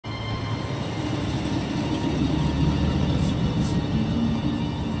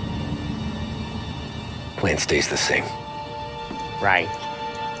Plan stays the same. Right.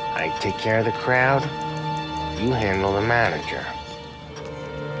 I take care of the crowd, you handle the manager.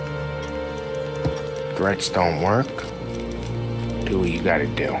 Threats don't work, do what you gotta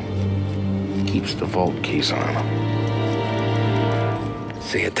do. Keeps the vault keys on him.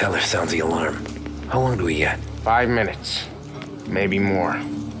 Say a teller sounds the alarm. How long do we get? 5 minutes, maybe more,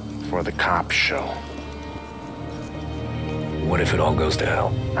 before the cops show. What if it all goes to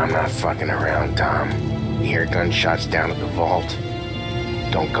hell? I'm not fucking around, Tom. You hear gunshots down at the vault?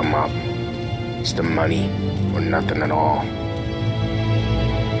 Don't come up. It's the money or nothing at all.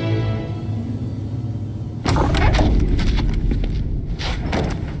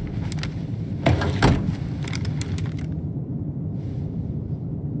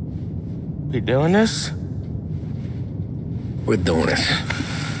 We doing this? We're doing this.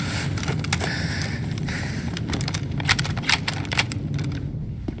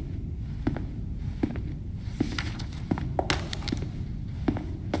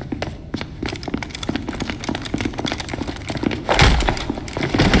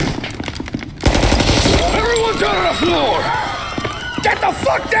 Everyone down on the floor! Get the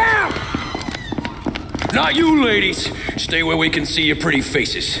fuck down! Not you, ladies. Stay where we can see your pretty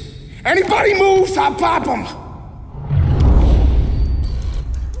faces. Anybody moves, I'll pop them!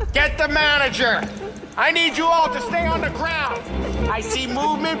 Get the manager! I need you all to stay on the ground. I see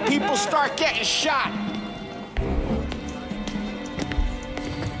movement, people start getting shot.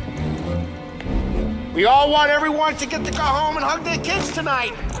 We all want everyone to get to go home and hug their kids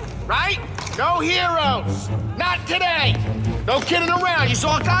tonight, right? No heroes. Not today. No kidding around. You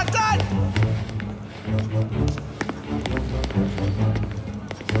all got that?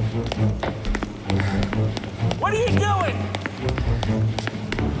 What are you doing?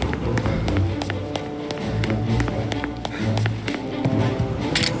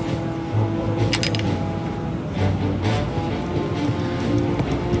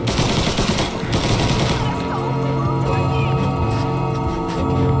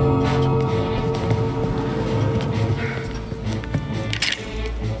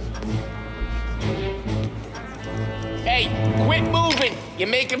 Hey, quit moving. You're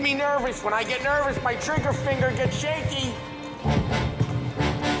making me nervous. When I get nervous, my trigger finger gets shaky.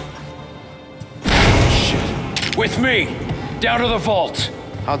 Shit. With me. Down to the vault.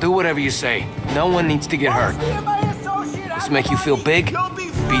 I'll do whatever you say. No one needs to get hurt. This make you feel big?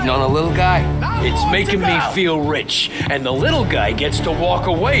 Beating on a little guy? It's making me feel rich. And the little guy gets to walk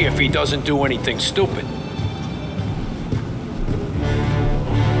away if he doesn't do anything stupid.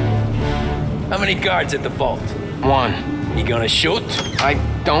 How many guards at the vault? 1. You gonna shoot? I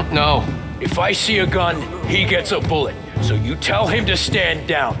don't know. If I see a gun, he gets a bullet. So you tell him to stand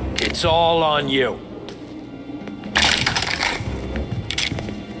down. It's all on you.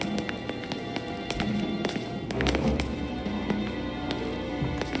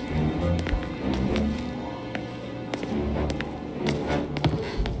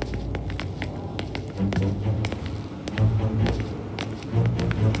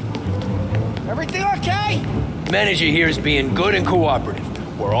 Everything okay? Manager here is being good and cooperative.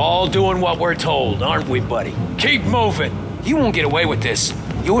 We're all doing what we're told, aren't we, buddy? Keep moving. You won't get away with this.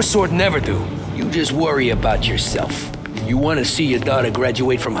 Your sort never do. You just worry about yourself. You want to see your daughter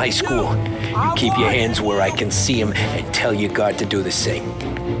graduate from high school. You keep your hands where I can see them and tell your guard to do the same.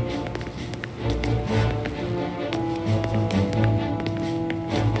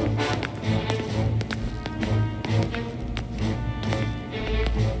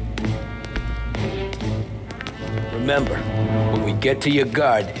 Remember, when we get to your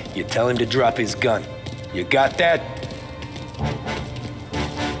guard, you tell him to drop his gun. You got that?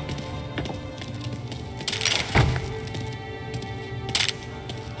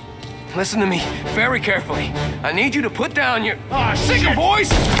 Listen to me very carefully. I need you to put down your... Sick him, boys!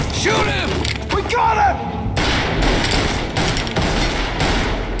 Shoot him! We got him!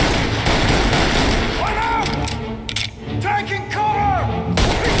 One out! Taking cover!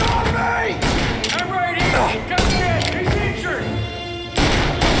 He's on me! I'm right here. Come in. He's injured.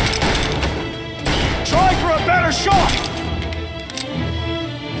 Try for a better shot!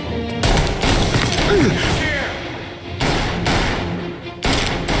 Here.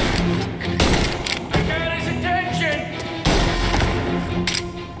 I got his attention.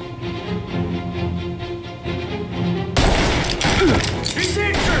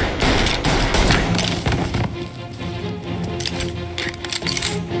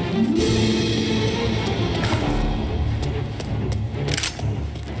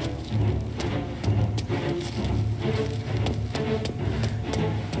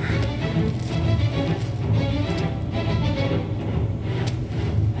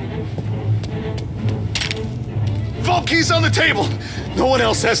 keys on the table. No one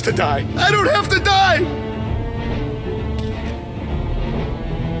else has to die. I don't have to die!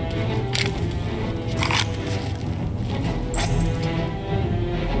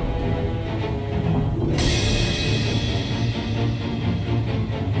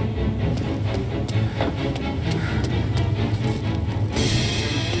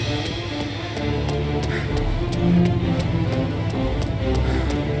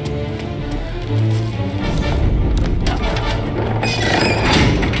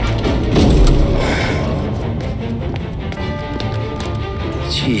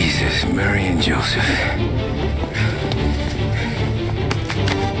 Jesus, Mary and Joseph.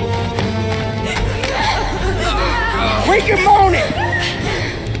 Wake him on it!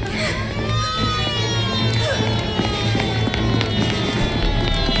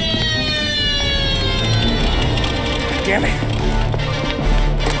 Damn it!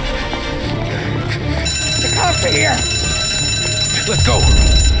 The cops are here! Let's go.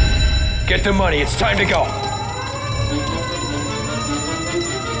 Get the money. It's time to go.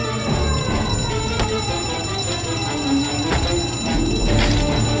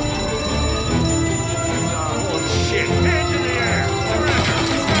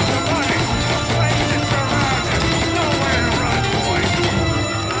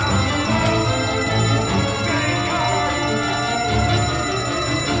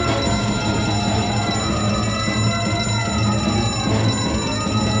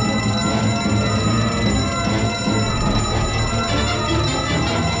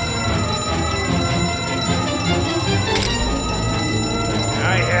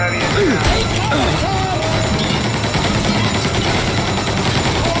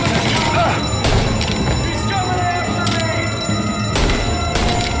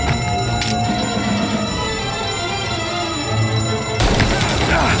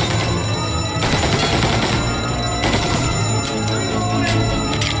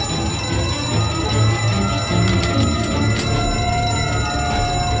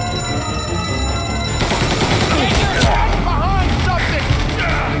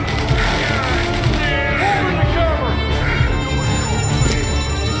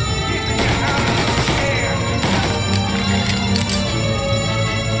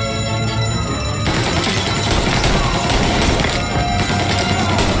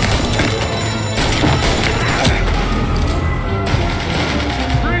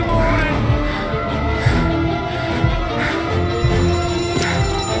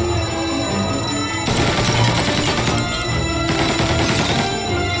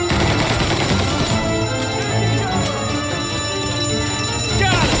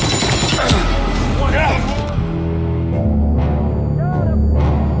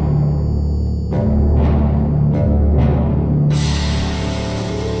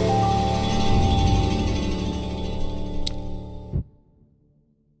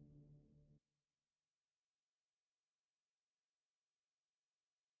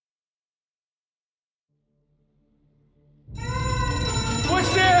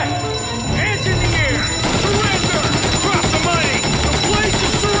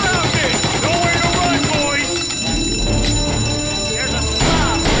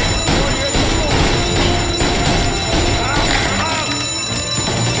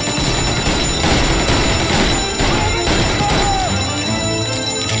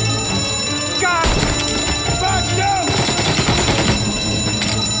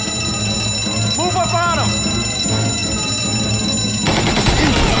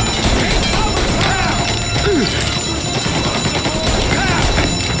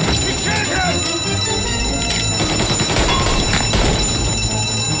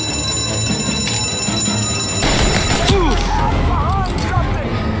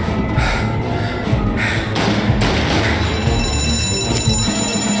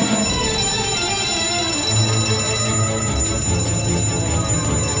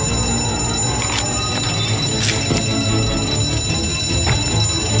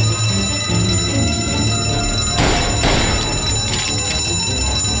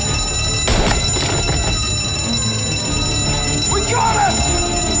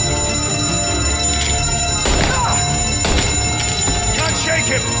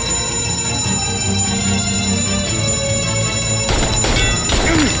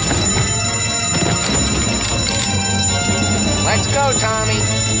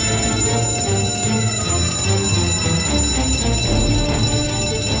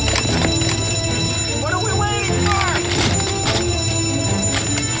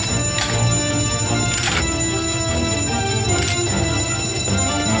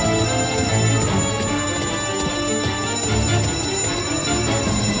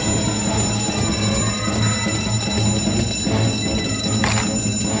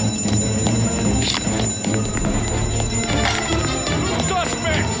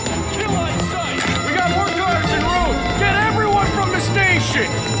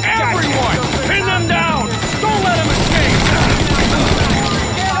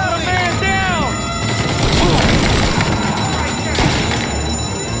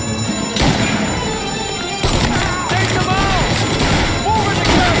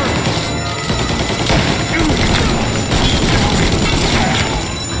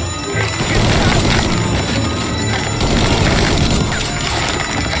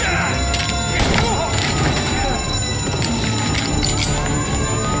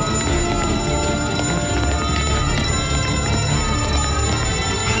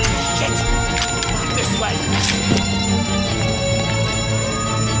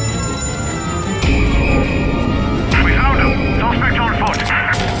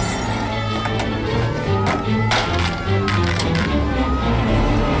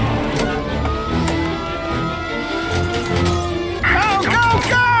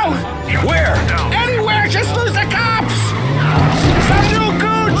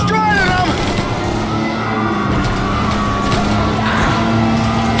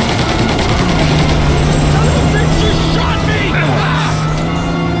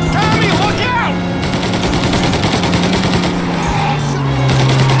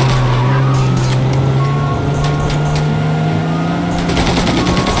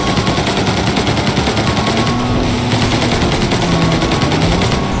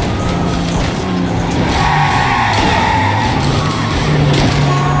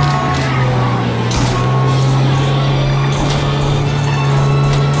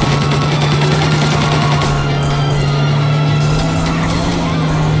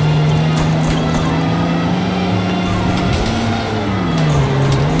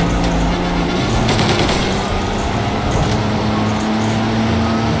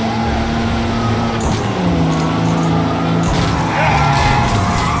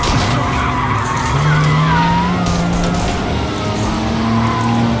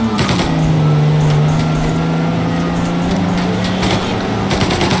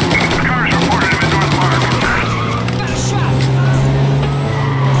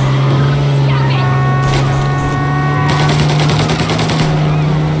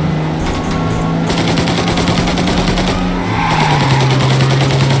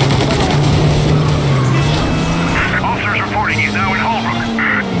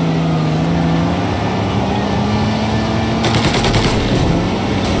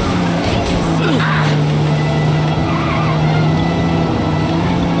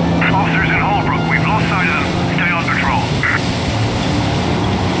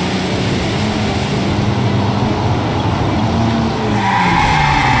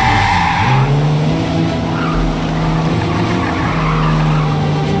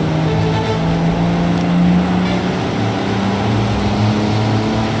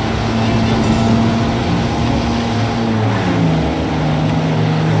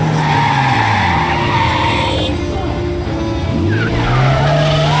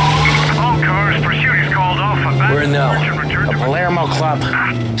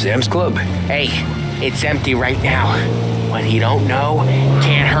 Tom? Sam's Club. Hey, it's empty right now. What he don't know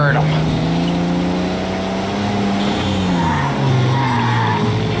can't hurt him.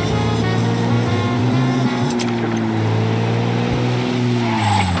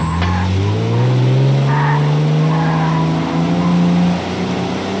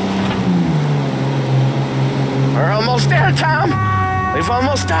 We're almost there, Tom. We've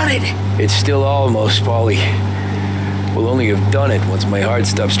almost done it. It's still almost, Paulie. We'll only have done it once my heart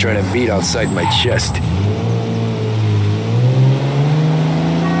stops trying to beat outside my chest.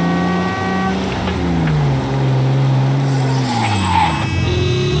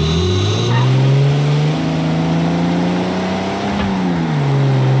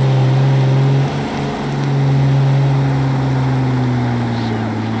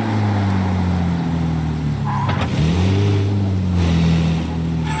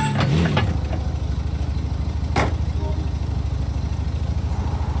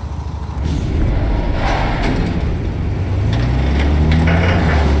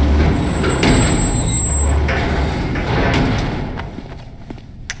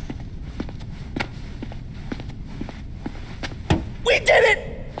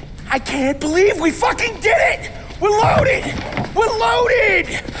 I can't believe we fucking did it! We're loaded! We're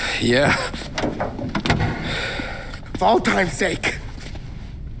loaded! Yeah. For all time's sake.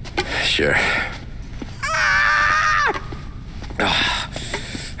 Sure.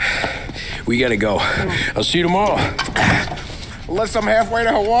 We gotta go. I'll see you tomorrow. Unless I'm halfway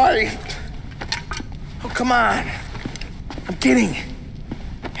to Hawaii. Oh, come on. I'm kidding.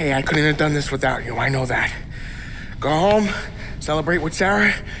 Hey, I couldn't have done this without you. I know that. Go home, celebrate with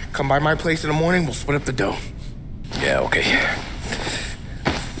Sarah, come by my place in the morning, we'll split up the dough. Yeah, okay.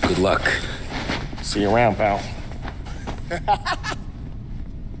 Good luck. See you around, pal.